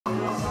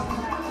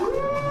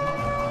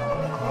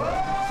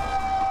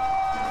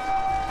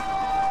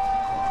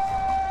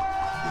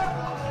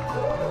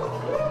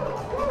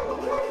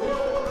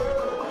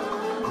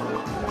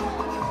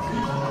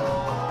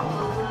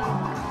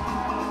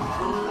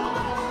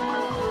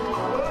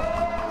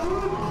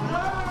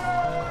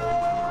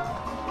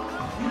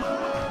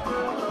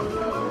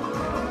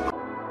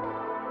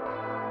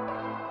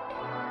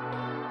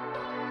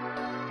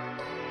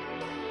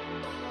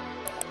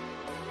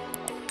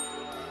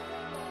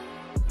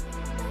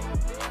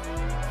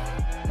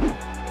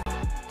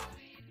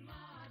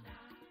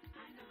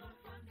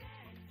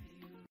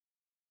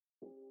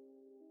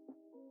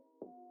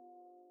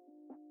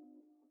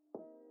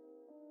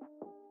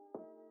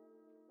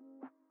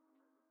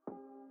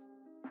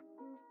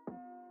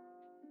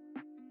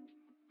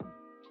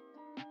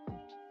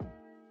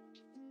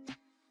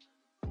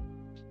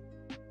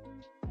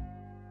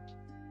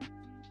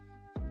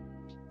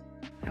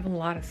have a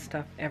lot of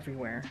stuff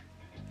everywhere.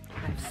 I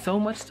have so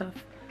much stuff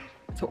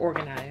to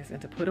organize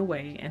and to put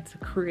away and to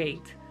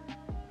create.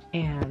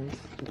 And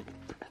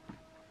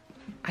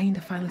I need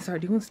to finally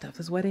start doing stuff.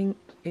 This wedding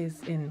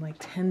is in like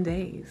 10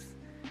 days.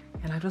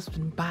 And I've just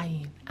been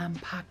buying, I'm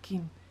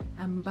packing,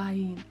 I'm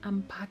buying,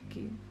 I'm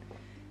packing.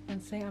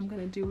 And saying I'm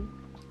gonna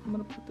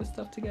put this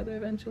stuff together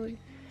eventually.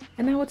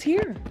 And now it's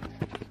here.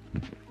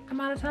 I'm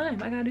out of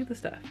time, I gotta do the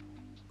stuff.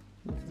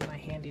 This is my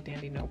handy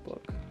dandy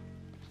notebook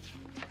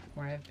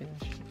where I've been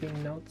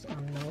keeping notes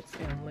on notes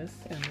and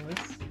lists and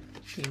lists.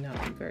 You know,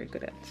 I'm very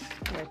good at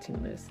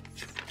writing lists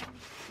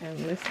and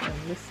lists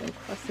and lists and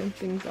crossing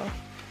things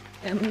off.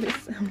 And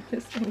lists and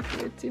lists and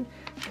creating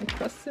and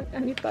crossing.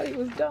 And he thought he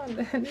was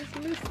done. And it's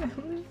lists and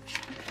lists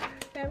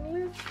and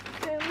lists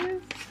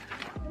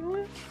and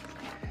lists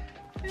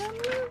and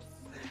lists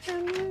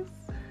and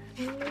lists and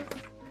lists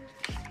and lists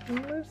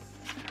and lists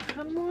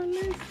and more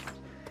lists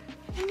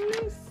and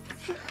lists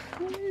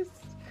and lists.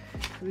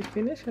 Has he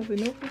finished? Has the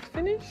notebook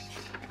finished?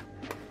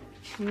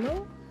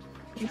 No?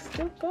 He's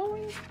still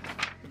going?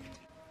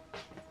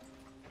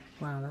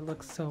 Wow, that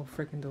looks so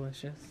freaking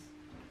delicious.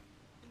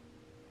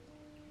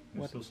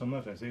 There's still some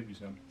left. I saved you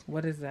some.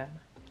 What is that?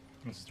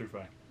 It's a stir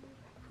fry.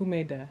 Who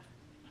made that?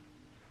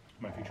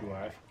 My future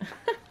wife.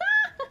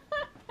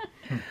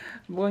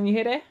 When you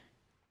hear that?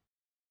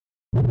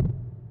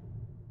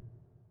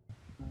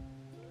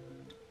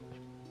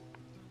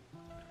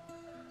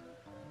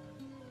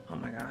 Oh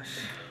my gosh.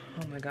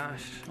 Oh my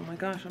gosh. Oh my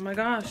gosh. Oh my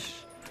gosh.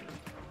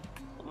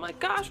 Oh my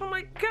gosh. Oh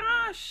my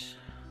gosh.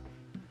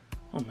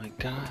 Oh my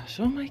gosh.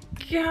 Oh my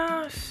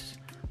gosh.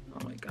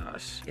 Oh my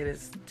gosh. It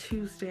is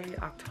Tuesday,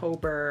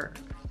 October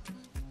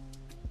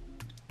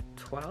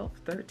 12th,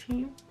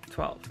 13th?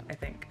 12th, I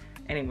think.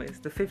 Anyways,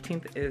 the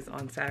 15th is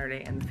on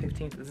Saturday and the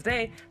 15th is the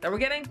day that we're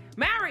getting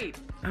married.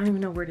 I don't even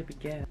know where to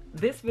begin.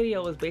 This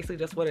video is basically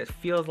just what it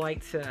feels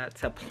like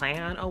to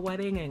plan a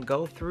wedding and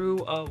go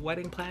through a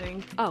wedding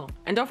planning. Oh,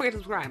 and don't forget to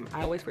subscribe.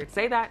 I always forget to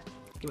say that.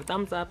 Give a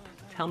thumbs up.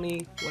 Tell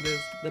me what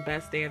is the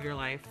best day of your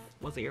life.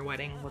 Was it your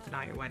wedding? Was it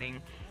not your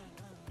wedding?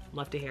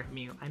 Love to hear from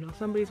you. I know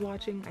somebody's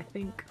watching, I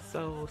think,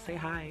 so say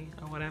hi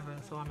or whatever,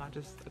 so I'm not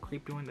just a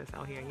creep doing this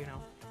out here, you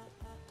know.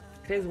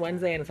 Today's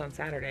Wednesday and it's on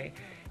Saturday,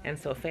 and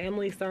so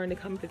family's starting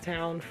to come to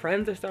town,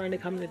 friends are starting to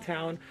come to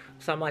town,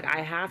 so I'm like,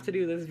 I have to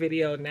do this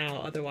video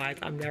now, otherwise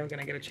I'm never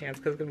gonna get a chance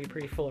because it's gonna be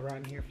pretty full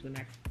around here for the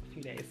next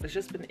few days. It's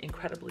just been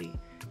incredibly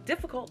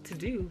difficult to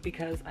do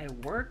because I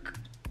work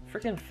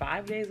freaking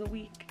 5 days a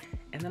week,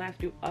 and then I have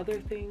to do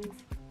other things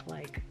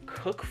like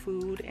cook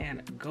food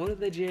and go to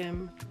the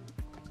gym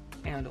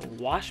and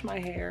wash my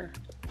hair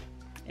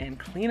and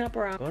clean up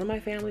around, go to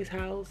my family's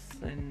house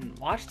and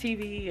watch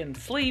TV and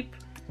sleep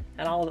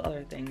and all the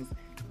other things.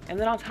 And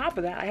then on top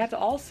of that, I had to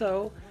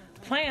also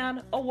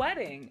plan a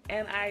wedding,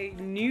 and I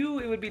knew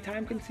it would be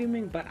time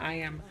consuming, but I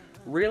am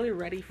really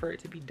ready for it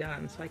to be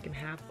done so I can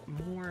have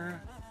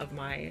more of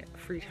my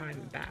free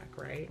time back,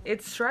 right?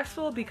 It's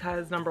stressful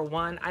because number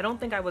one, I don't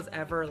think I was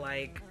ever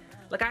like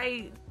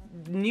I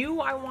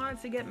knew I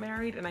wanted to get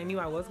married and I knew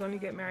I was going to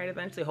get married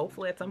eventually,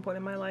 hopefully at some point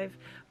in my life,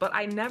 but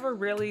I never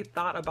really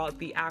thought about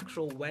the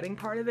actual wedding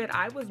part of it.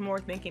 I was more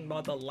thinking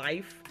about the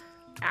life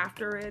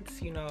after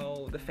it, you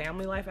know, the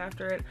family life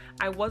after it.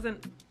 I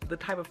wasn't the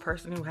type of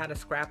person who had a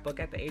scrapbook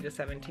at the age of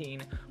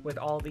 17 with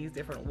all these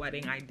different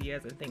wedding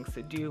ideas and things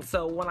to do.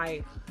 So when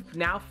I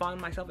now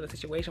found myself in a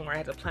situation where I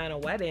had to plan a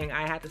wedding,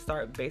 I had to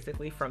start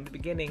basically from the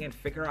beginning and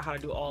figure out how to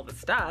do all the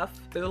stuff.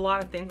 There's a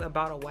lot of things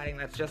about a wedding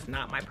that's just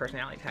not my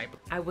personality type.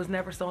 I was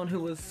never someone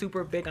who was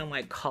super big on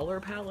like color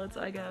palettes,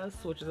 I guess,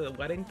 which is a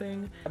wedding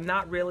thing. I'm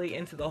not really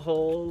into the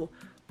whole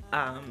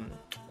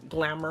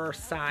glamour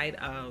side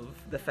of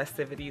the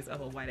festivities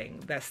of a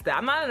wedding.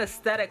 I'm not an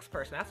aesthetics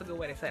person. That's a good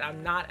way to say it.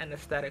 I'm not an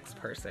aesthetics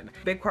person.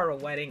 Big part of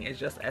a wedding is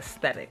just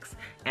aesthetics,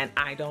 and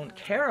I don't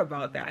care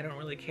about that. I don't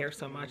really care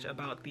so much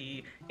about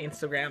the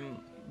Instagram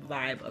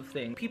vibe of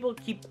things. People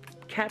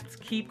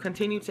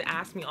continue to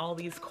ask me all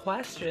these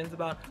questions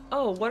about,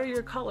 oh, what are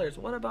your colors?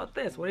 What about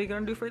this? What are you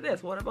gonna do for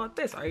this? What about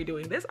this? Are you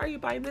doing this? Are you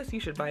buying this? You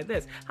should buy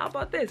this. How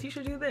about this? You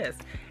should do this.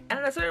 And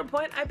at a certain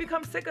point, I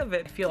become sick of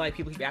it. I feel like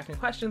people keep asking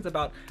questions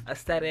about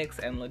aesthetics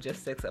and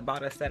logistics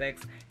about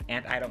aesthetics,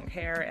 and I don't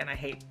care, and I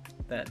hate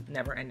the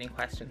never-ending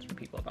questions from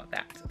people about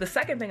that. The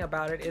second thing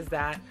about it is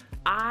that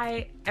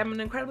I am an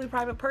incredibly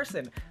private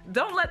person.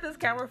 Don't let this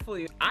camera fool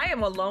you. I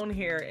am alone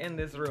here in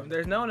this room.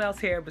 There's no one else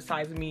here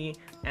besides me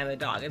and the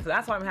dog. And so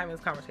that's why I'm having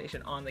this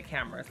conversation on the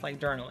camera. It's like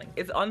journaling.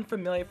 It's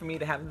unfamiliar for me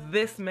to have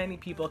this many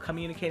people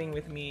communicating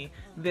with me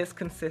this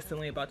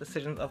consistently about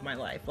decisions of my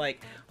life.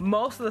 Like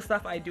most of the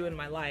stuff I do in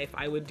my life,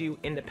 I would do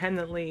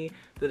independently.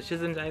 The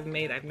decisions I've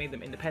made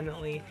them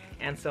independently.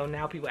 And so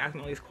now people ask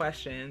me all these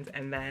questions,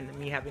 and then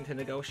me having to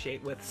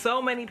negotiate with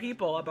so many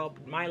people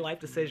about my life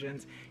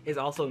decisions is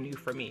also new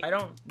for me. I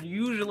don't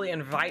usually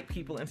invite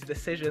people into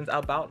decisions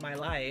about my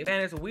life,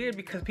 and it's weird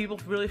because people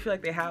really feel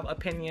like they have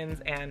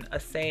opinions and a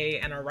say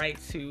and a right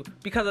to,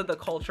 because of the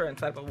culture and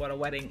stuff of what a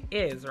wedding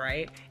is,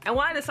 right? And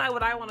when I decide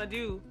what I want to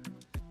do,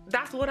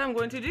 that's what I'm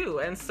going to do.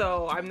 And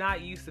so I'm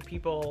not used to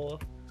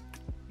people,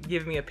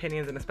 giving me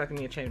opinions and expecting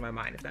me to change my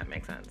mind, if that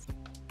makes sense.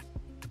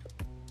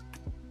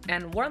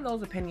 And one of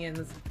those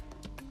opinions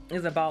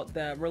is about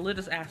the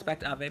religious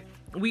aspect of it.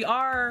 We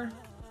are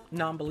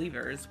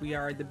non-believers. We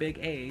are the big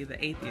A,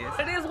 the atheists.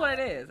 It is what it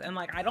is. And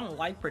like, I don't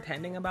like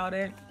pretending about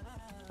it.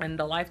 And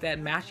the life that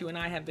Machew and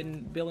I have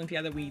been building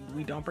together, we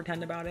don't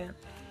pretend about it.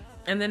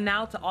 And then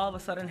now to all of a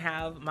sudden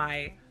have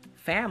my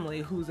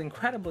family, who's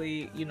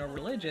incredibly, you know,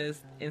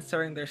 religious,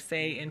 inserting their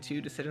say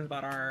into decisions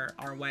about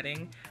our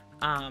wedding.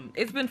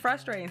 It's been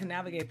frustrating to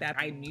navigate that.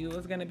 I knew it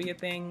was gonna be a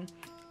thing.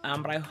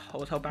 But I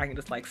was hoping I can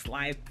just like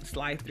slide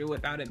through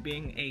without it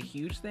being a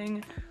huge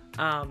thing.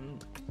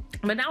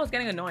 But now it's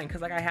getting annoying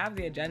because like I have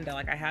the agenda,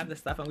 like I have this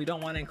stuff, and we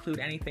don't want to include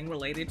anything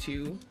related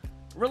to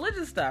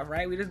religious stuff,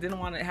 right? We just didn't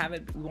want to have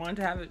it, we wanted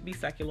to have it be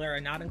secular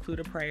and not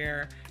include a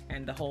prayer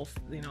and the whole,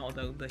 you know,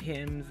 the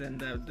hymns and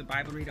the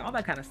Bible reading, all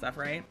that kind of stuff,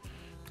 right?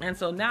 And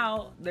so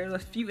now there's a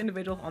few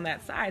individuals on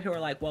that side who are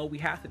like, well, we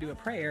have to do a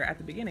prayer at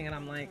the beginning. And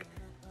I'm like,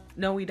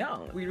 no, we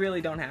don't. We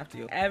really don't have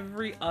to.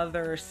 Every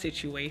other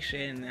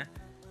situation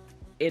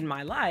in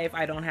my life,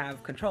 I don't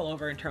have control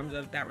over in terms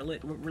of that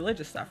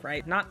religious stuff,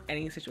 right? Not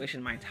any situation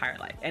in my entire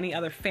life. Any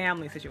other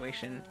family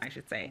situation, I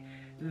should say.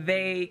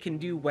 They can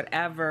do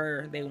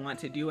whatever they want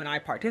to do, and I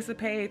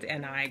participate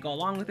and I go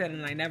along with it,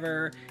 and I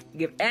never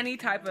give any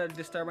type of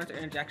disturbance or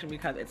interjection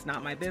because it's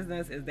not my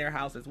business, it's their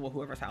house, it's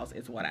whoever's house,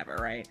 it's whatever,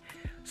 right?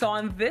 So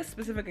on this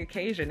specific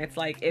occasion, it's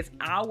like, it's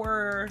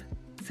our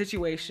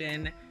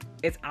situation,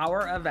 it's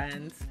our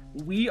event,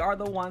 we are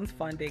the ones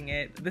funding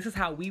it, this is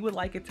how we would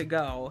like it to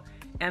go.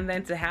 And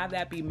then to have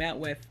that be met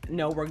with,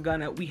 no,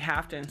 we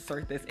have to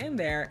insert this in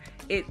there,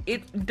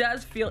 it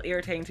does feel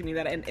irritating to me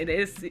that it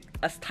is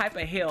a type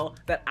of hill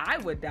that I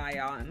would die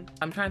on.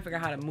 I'm trying to figure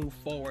out how to move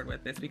forward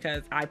with this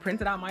because I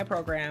printed out my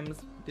programs,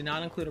 did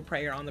not include a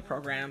prayer on the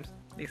programs.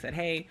 They said,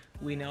 hey,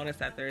 we noticed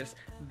that there's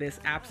this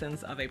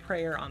absence of a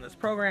prayer on this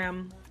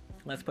program.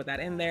 Let's put that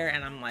in there.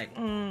 And I'm like,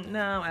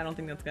 no, I don't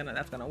think that's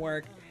gonna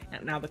work.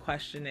 And now the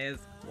question is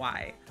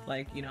why?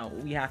 Like, you know,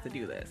 we have to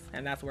do this.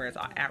 And that's where it's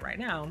at right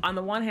now. On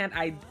the one hand,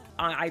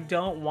 I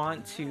don't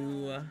want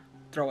to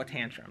throw a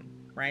tantrum,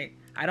 right?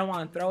 I don't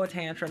want to throw a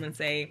tantrum and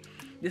say,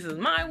 this is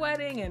my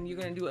wedding and you're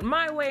gonna do it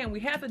my way and we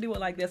have to do it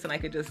like this. And I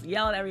could just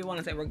yell at everyone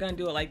and say, we're gonna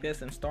do it like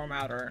this and storm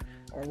out or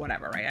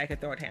whatever, right? I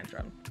could throw a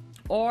tantrum.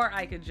 Or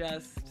I could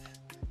just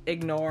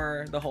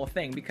ignore the whole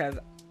thing because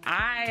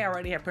I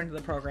already have printed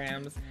the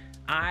programs.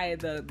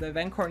 The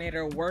event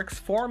coordinator works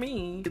for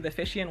me, the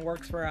officiant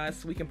works for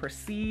us, we can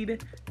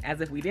proceed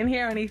as if we didn't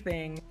hear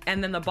anything,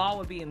 and then the ball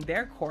would be in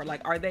their court.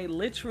 Like, are they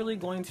literally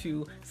going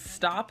to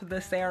stop the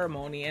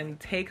ceremony and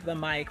take the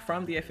mic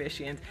from the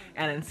officiant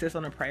and insist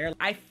on a prayer?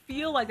 I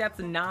feel like that's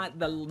not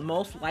the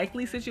most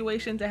likely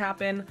situation to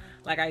happen.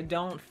 Like, I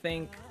don't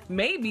think,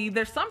 maybe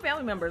there's some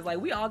family members,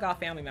 like we all got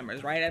family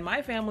members, right? And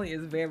my family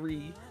is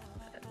very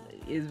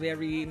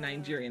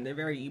Nigerian, they're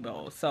very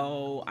Igbo.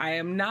 So I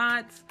am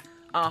not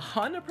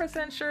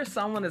 100% sure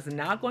someone is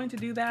not going to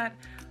do that,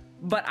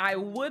 but I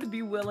would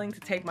be willing to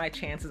take my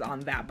chances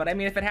on that. But I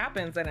mean, if it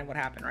happens, then it would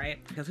happen,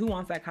 right? Because who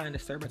wants that kind of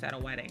disturbance at a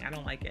wedding? I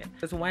don't like it.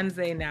 It's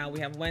Wednesday now. We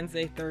have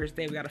Wednesday,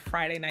 Thursday. We got a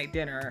Friday night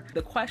dinner.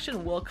 The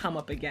question will come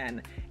up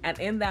again. And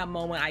in that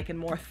moment, I can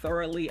more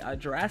thoroughly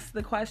address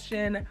the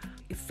question.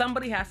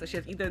 Somebody has to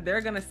shift. Either they're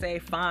going to say,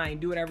 fine,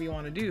 do whatever you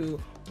want to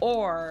do,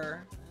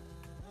 or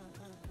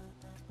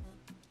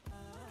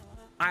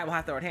I will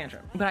have to throw a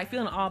tantrum. But I feel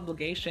an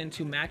obligation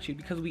to Machew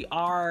because we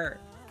are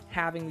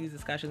having these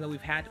discussions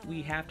that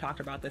we have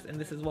talked about this, and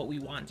this is what we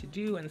want to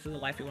do, and this is the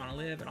life we want to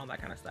live, and all that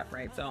kind of stuff,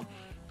 right? So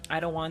I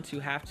don't want to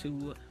have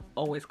to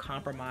always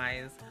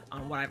compromise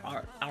on what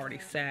I've already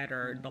said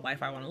or the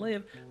life I want to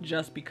live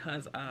just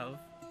because of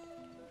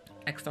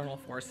external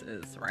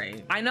forces,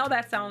 right? I know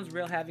that sounds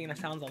real heavy and it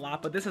sounds a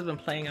lot, but this has been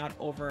playing out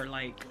over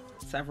like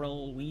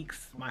several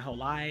weeks, my whole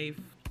life.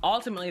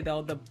 Ultimately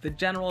though, the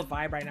general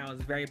vibe right now is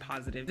very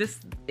positive. This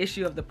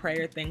issue of the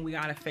prayer thing, we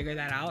gotta figure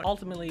that out.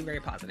 Ultimately very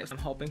positive. I'm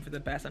hoping for the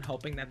best and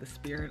hoping that the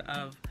spirit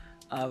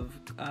of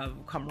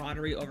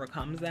camaraderie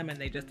overcomes them and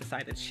they just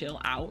decide to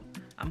chill out.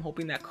 I'm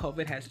hoping that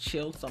COVID has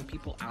chilled some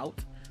people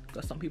out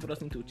because some people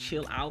just need to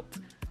chill out,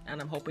 and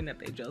I'm hoping that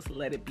they just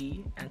let it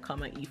be and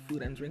come and eat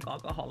food and drink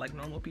alcohol like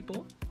normal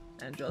people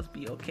and just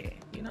be okay,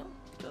 you know?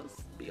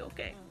 Just be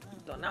okay.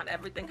 So not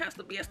everything has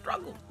to be a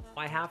struggle.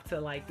 I have to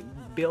like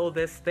build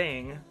this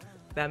thing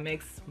that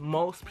makes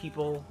most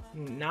people,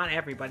 not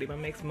everybody, but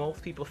makes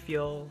most people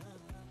feel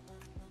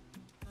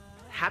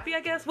happy,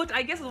 I guess, which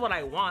I guess is what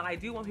I want. I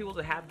do want people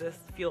to have this,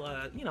 feel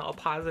a, you know, a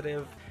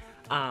positive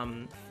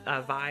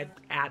vibe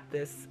at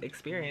this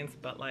experience,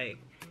 but like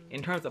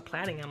in terms of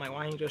planning, I'm like,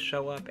 why don't you just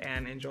show up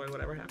and enjoy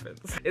whatever happens?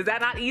 Is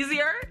that not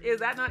easier? Is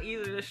that not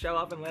easier to just show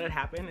up and let it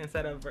happen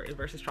instead of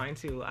versus trying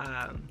to,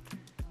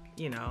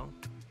 you know,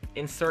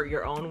 insert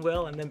your own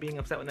will and then being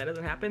upset when that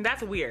doesn't happen?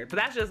 That's weird, but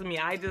that's just me.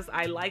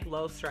 I like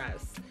low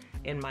stress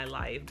in my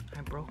life.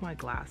 I broke my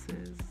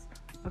glasses.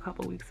 a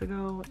couple weeks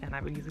ago, and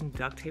I've been using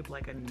duct tape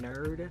like a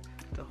nerd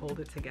to hold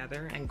it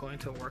together and going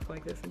to work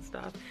like this and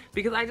stuff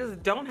because I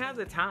just don't have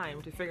the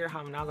time to figure out how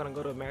I'm now gonna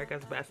go to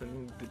America's Best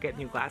and get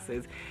new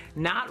glasses.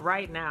 Not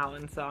right now,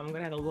 and so I'm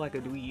gonna have to look like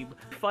a dweeb.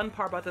 Fun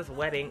part about this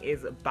wedding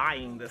is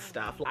buying this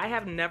stuff. I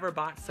have never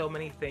bought so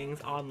many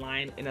things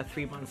online in a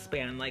 3-month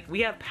span. Like,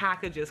 we have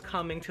packages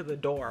coming to the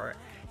door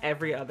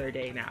every other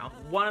day now.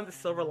 One of the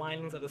silver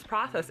linings of this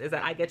process is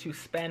that I get to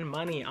spend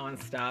money on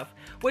stuff,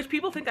 which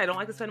people think I don't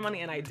like to spend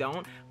money, and I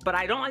don't, but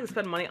I don't like to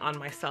spend money on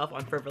myself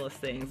on frivolous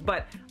things,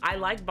 but I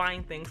like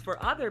buying things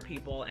for other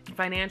people.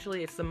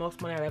 Financially, it's the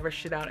most money I've ever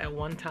shit out at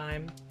one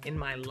time in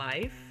my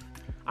life.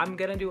 I'm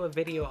gonna do a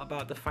video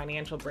about the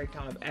financial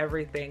breakdown of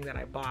everything that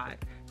I bought,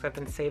 because I've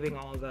been saving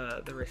all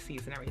the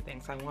receipts and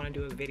everything. So I want to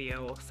do a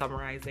video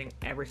summarizing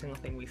every single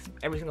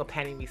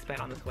penny we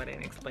spent on this wedding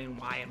and explain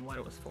why and what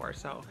it was for.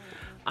 So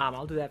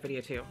I'll do that video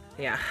too.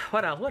 Yeah,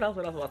 what else?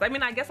 I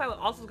mean, I guess I was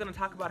also gonna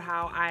talk about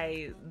how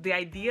the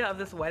idea of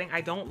this wedding, I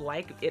don't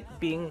like it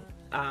being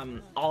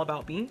all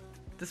about me,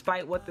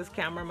 despite what this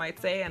camera might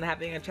say, and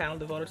having a channel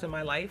devoted to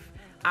my life.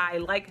 I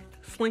like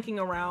slinking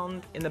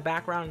around in the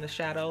background in the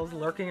shadows,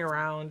 lurking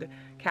around,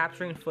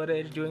 capturing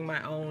footage, doing my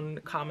own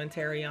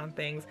commentary on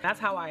things. That's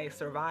how I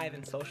survive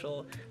in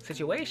social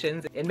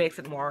situations. It makes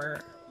it more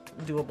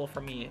doable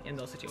for me in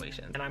those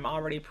situations. And I'm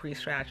already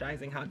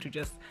pre-strategizing how to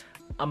just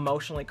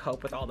emotionally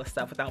cope with all this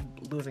stuff without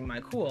losing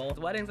my cool.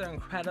 Weddings are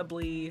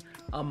incredibly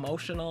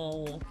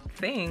emotional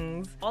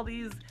things. All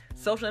these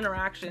social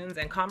interactions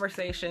and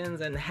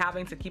conversations and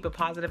having to keep a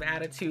positive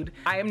attitude.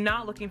 I am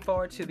not looking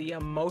forward to the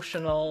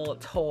emotional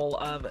toll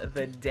of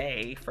the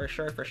day, for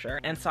sure.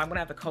 And so I'm gonna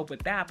have to cope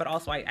with that, but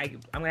also I'm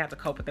gonna have to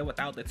cope with it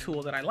without the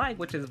tool that I like,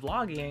 which is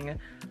vlogging.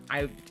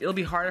 It'll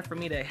be harder for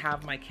me to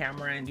have my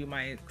camera and do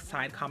my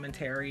side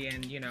commentary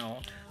and, you know,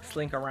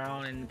 slink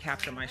around and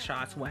capture my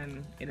shots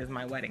when it is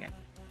my wedding.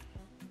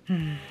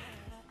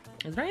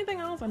 Is there anything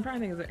else? I'm trying to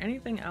think, is there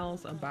anything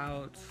else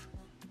about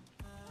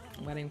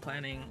wedding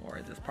planning or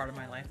this part of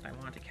my life that I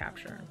want to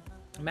capture?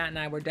 Matt and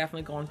I were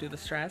definitely going through the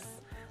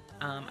stress.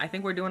 I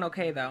think we're doing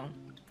okay though.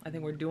 I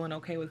think we're doing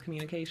okay with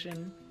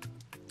communication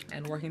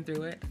and working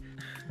through it.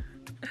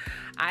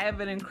 I have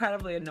been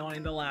incredibly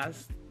annoying the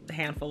last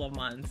handful of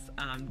months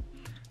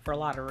for a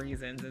lot of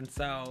reasons, and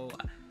so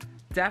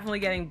definitely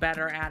getting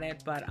better at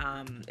it, but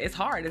it's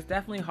hard. It's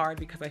definitely hard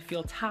because I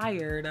feel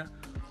tired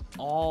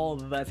all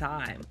the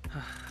time.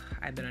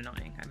 I've been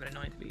annoying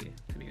to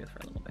be with for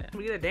a little bit.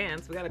 We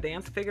got a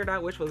dance figured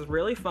out, which was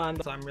really fun,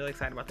 so I'm really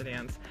excited about the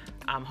dance.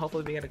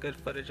 Hopefully we get a good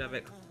footage of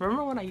it.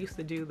 Remember when I used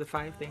to do the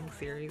 5 things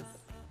series?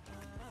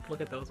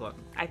 Look at those ones.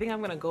 I think I'm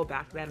gonna go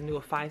back to that and do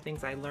a 5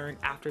 things I learned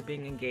after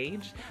being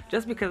engaged,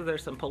 just because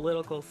there's some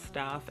political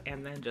stuff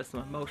and then just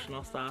some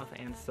emotional stuff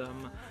and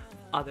some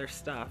other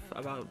stuff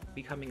about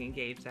becoming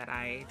engaged that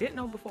I didn't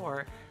know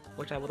before,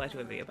 which I would like to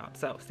do a video about.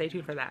 So stay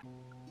tuned for that.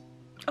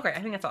 Okay,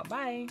 I think that's all.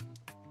 Bye.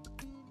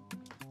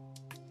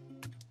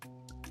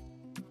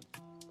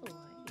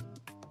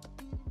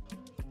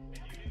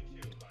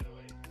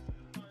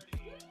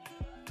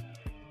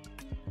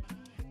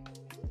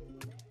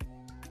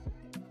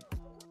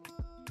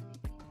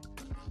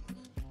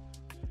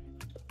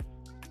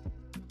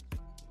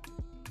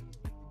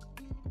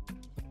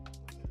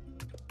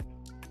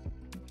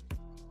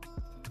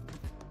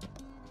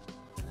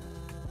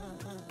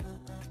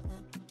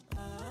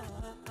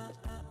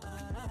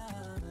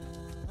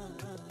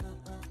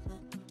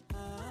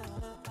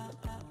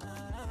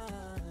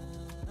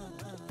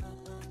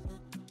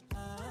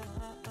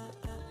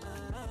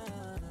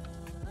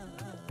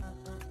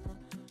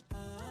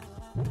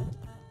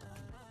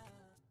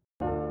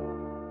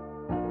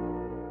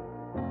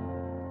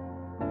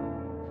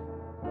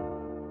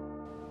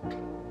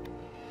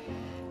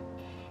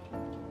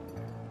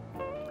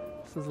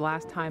 This is the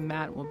last time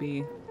Matt will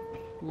be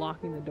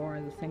locking the door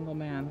as a single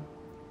man.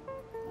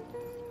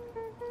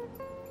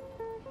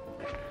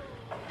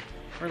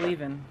 We're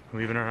leaving.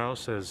 Leaving our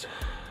house as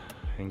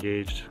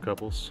engaged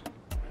couples,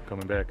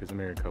 coming back as a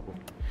married couple.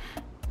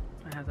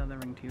 I have the other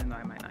ring too, even though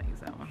I might not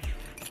use that one.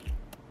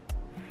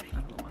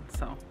 That's the one,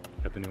 so.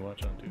 Got the new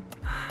watch on too.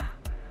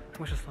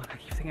 Wish us luck. I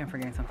keep thinking I'm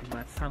forgetting something, but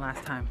it's our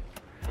last time.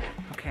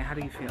 Okay, how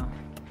do you feel?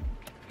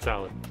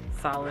 Solid.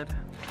 Solid.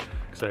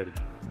 Excited.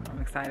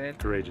 I'm excited.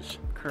 Courageous.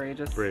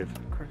 Courageous. Brave.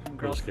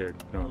 Girl scared.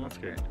 No, I'm not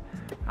scared.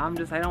 I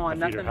don't want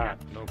nothing. Feet are hot.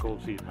 No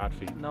cold feet. Hot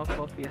feet. No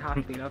cold feet.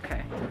 Hot feet.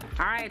 Okay.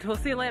 All right. We'll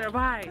see you later.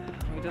 Bye.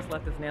 We just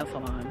left this nail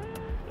salon.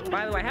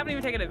 By the way, I haven't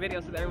even taken a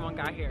video since everyone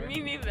got here. Me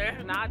neither.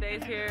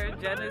 Nade's here.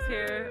 Jen is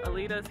here.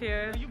 Alita's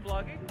here. Are you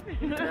vlogging?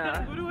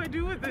 Yeah. What do I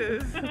do with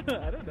this? I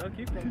don't know.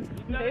 Keep going.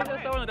 They just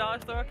over in the dollar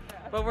store,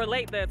 but we're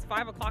late. It's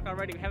 5 o'clock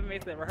already. We haven't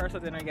made the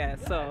rehearsal dinner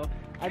yet. So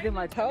I did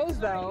my toes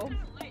though.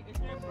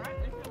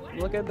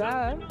 Look at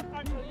that.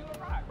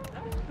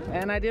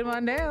 And I did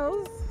my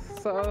nails.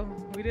 So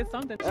we did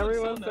something.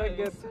 Everyone said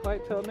get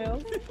white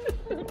toenails.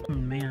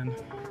 Man,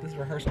 this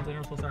rehearsal dinner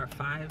was supposed to start at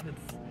 5.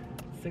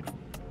 It's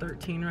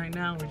 6:13 right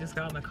now. We just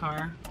got in the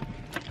car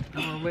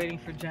and we're waiting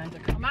for Jen to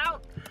come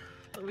out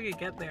so we can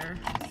get there.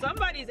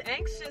 Somebody's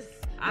anxious.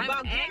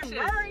 about getting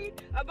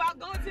worried, about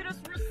going to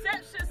this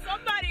reception.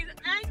 Somebody's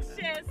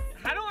anxious.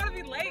 I don't want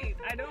to be late.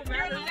 I don't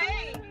matter. You're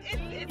late.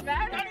 It's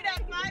started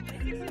at 5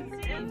 and 6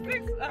 and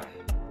 10.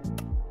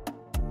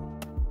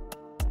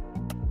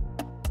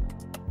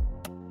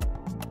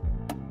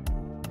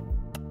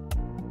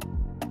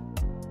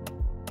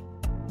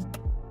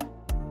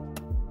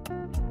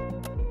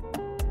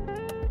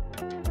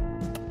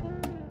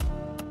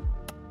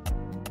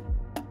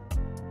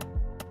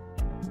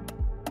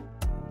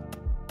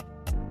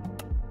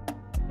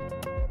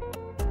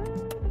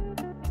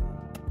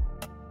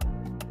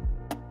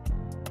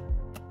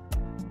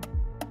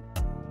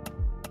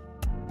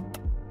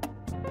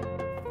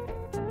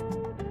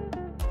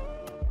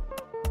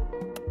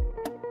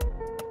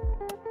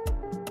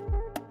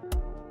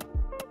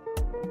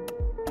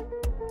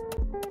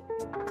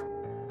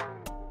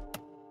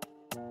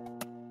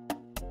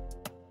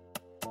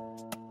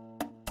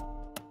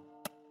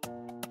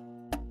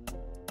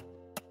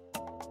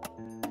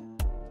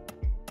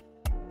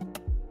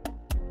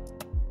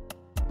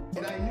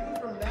 And I knew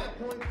from that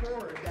point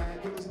forward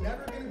that it was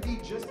never going to be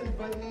just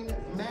inviting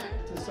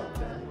Matt to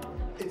something.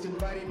 It's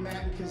inviting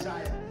Matt and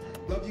Keziah.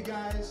 Love you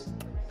guys.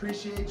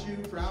 Appreciate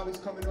you for always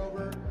coming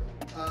over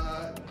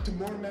to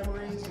more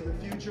memories in the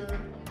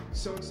future.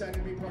 So excited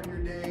to be part of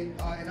your day.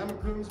 And I'm a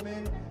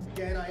groomsman.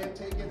 Again, I am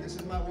taking, this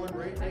is my one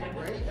right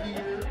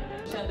here.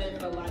 Each other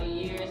for a lot of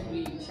years.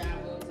 We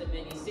traveled to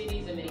many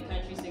cities and many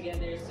countries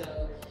together.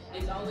 So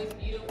it's always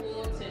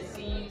beautiful to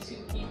see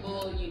two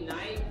people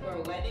unite for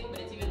a wedding, but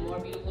it's even more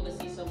beautiful to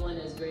see someone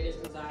as great as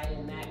Keziah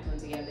and Matt come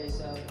together.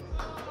 So we're so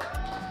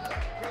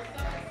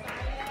excited.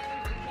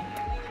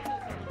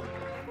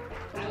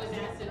 I was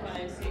asked if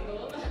I'm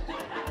single. I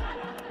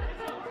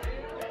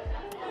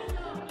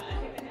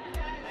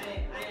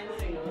am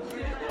single.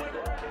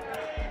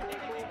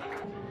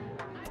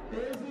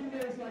 Raising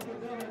is like a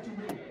brother to me.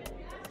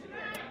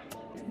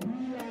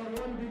 We are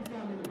one big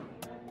family.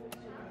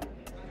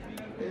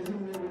 Raising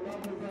me, we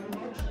love you very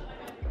much.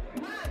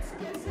 Max,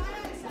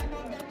 Keziah is an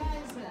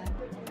organizer.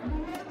 You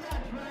know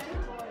that, right?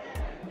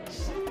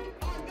 She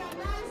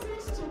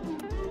organizes to the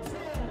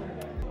detail.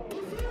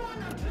 If you want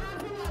to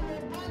travel on a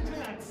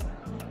budget,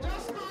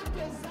 just call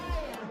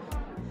Keziah.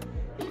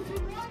 If you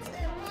want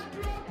a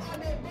wardrobe on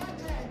a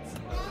budget,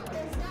 call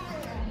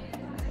Keziah.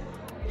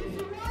 If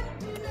you want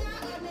dinner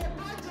on a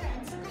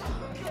budget,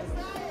 call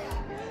Keziah.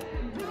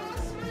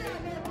 Grocery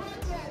on a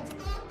budget,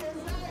 call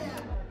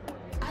Keziah.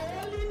 I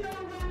only know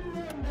one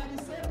name that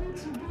is able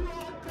to do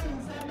all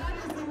things, and that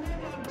is the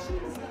name of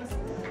Jesus.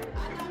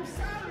 And I'm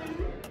sorry,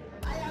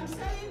 I am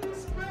saying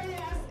these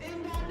prayers in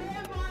the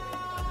name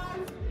of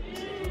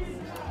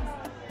Jesus.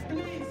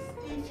 Please,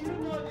 if you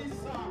know this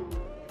song,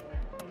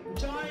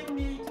 join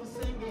me to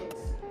sing it.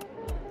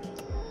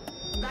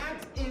 That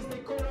is the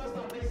chorus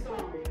of this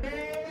song.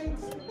 Great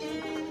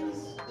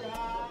is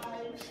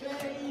thy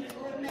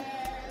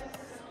faithfulness.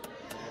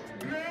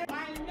 Great.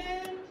 My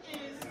name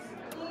is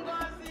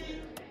Ngozi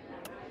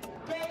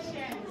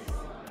Patience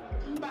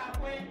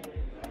Mbakwe.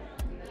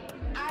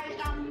 I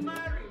am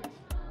married.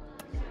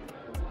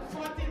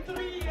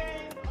 43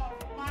 years of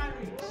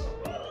marriage.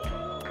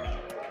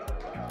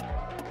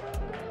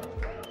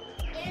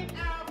 In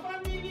our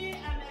family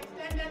and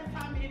extended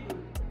family,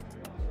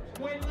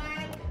 we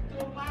like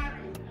to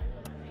marry.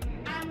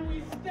 And we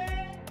stay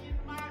in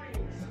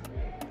marriage.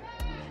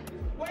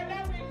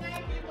 Whether we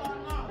like it or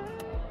not.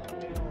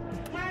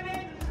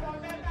 Marriage is for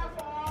better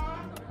for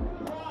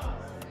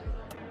us.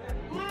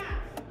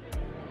 Matt,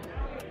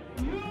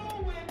 you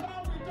will go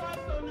with us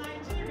to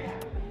Nigeria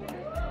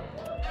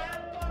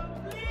and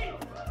complete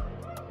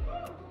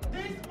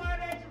this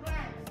marriage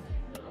rights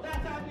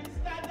that have been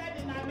started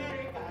in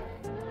America.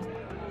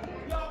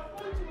 Your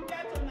foot will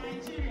get to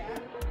Nigeria,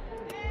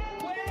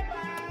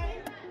 whereby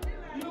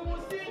you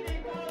will see the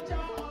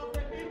culture of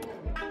the people.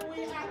 And we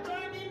are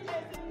joining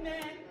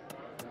Ezine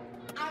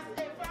as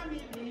a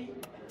family,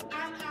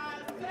 and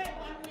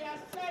when we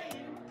are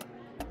saying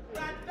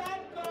that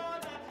God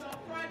that your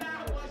father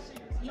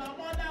worshipped, your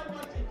mother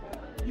worshipped,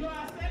 your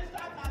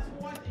ancestors has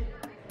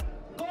worshipped,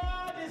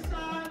 God the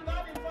Son,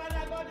 God the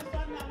Father, God the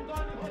Son, and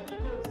God the Holy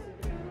Ghost,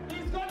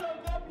 is going to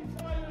go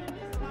before you in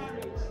this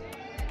marriage.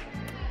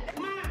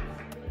 Man,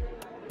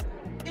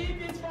 it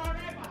is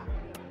forever.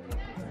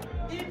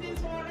 It is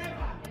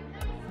forever.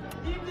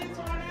 It is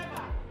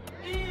forever.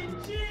 In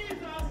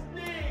Jesus'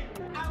 name,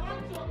 I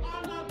want to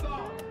honor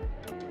God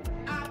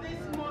at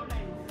this moment.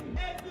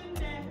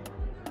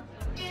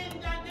 In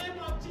the name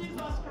of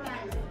Jesus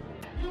Christ,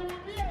 you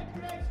will be a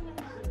great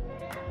woman.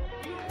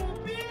 You will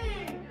be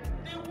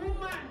the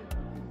woman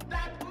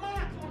that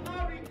Matt will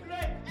not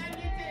regret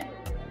anything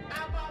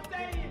about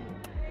saying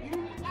you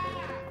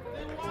are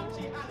the one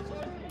she has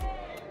chosen.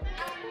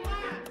 And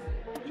Matt,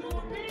 you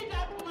will be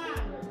that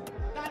man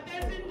that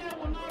Ezine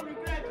will not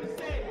regret to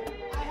say,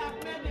 I have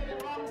made the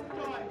wrong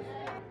choice.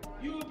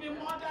 You will be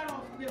mother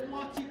of the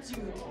multitude.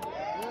 You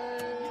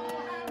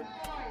will have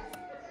boys.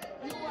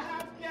 You will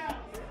have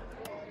girls.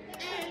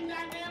 In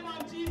the name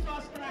of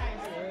Jesus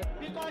Christ.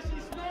 Because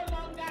it's no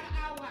longer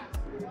ours.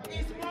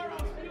 It's more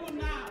of you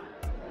now.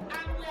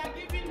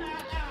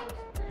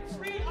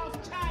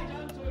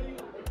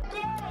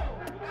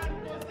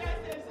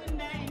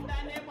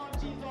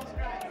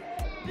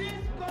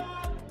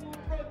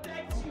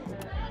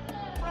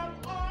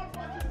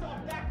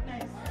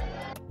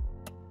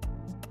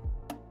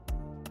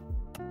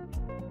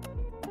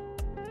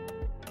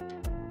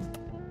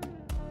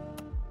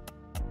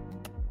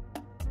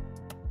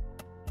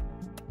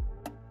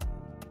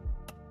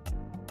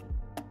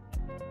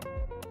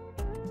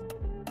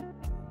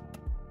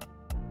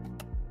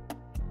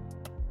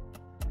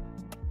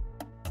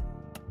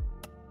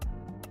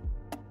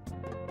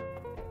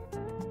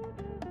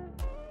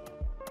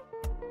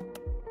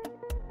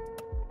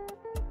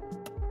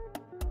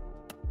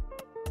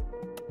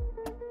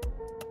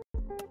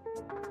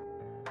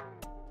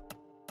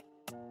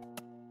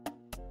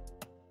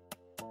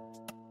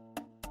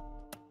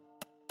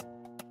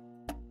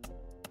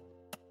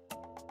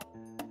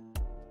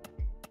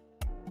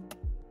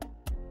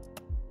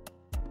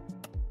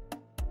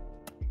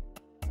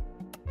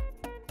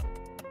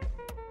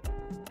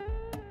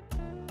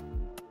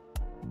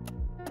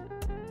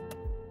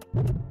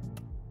 Especially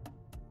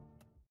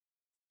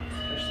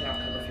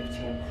October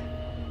 15th.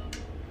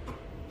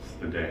 It's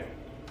the day.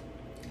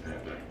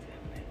 Exactly.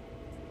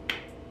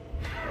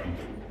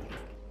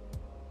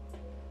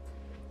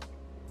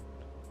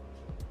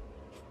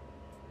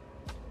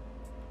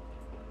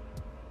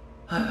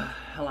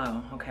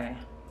 Hello, okay.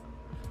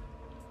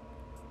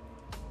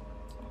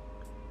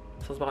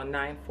 So it's about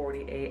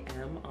 9:40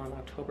 a.m. on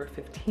October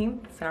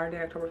 15th,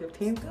 Saturday, October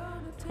 15th,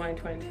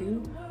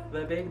 2022.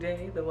 The big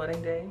day, the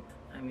wedding day.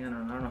 I mean, I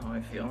don't know how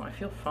I feel. I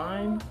feel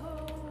fine.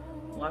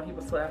 A lot of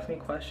people still ask me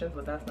questions,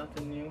 but that's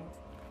nothing new.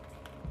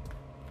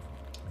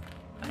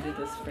 I did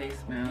this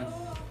face mask.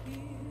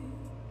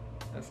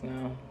 That's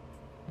now.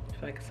 I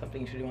feel like it's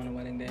something you should do on a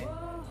wedding day.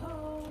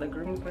 The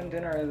groomsmen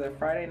dinner is a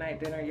Friday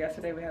night dinner.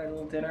 Yesterday we had a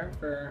little dinner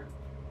for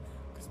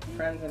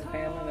friends and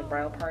family and the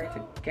bridal party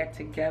to get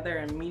together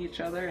and meet each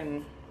other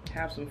and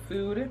have some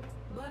food.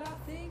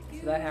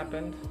 So that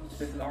happened.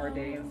 This is our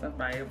day and stuff,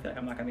 but I feel like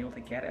I'm not gonna be able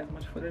to get as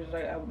much footage as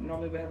I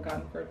normally would have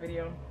gotten for a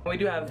video. We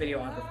do have a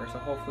videographer, so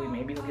hopefully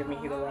maybe he'll give me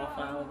the raw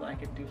files that I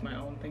could do my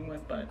own thing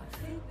with, but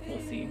we'll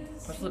see. We're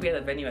supposed to be at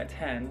the venue at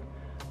 10,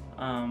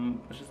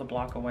 which is a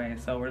block away,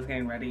 so we're just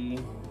getting ready.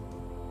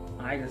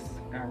 I just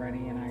got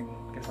ready and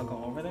I guess I'll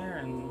go over there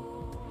and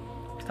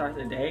start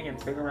the day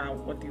and figure out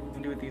what we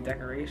can do with these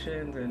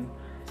decorations and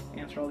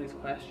answer all these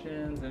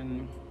questions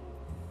and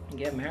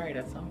get married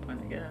at some point,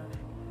 I guess.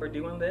 We're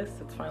doing this,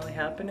 it's finally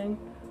happening.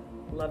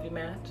 Love you,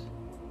 Matt.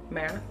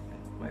 Math.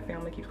 My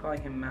family keeps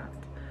calling him Matt.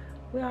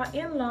 We are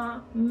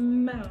in-law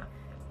Matt.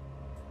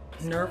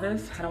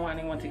 Nervous, I don't want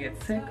anyone to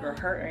get sick or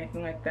hurt or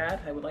anything like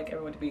that. I would like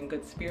everyone to be in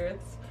good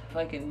spirits. If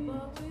I can,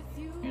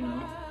 you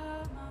know,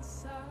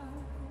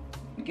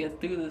 get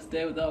through this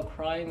day without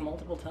crying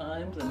multiple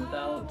times and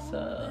without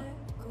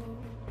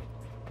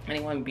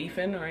anyone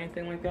beefing or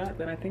anything like that,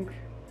 then I think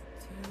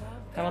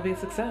that'll be a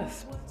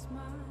success.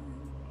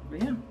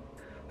 But yeah.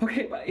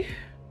 Okay, bye.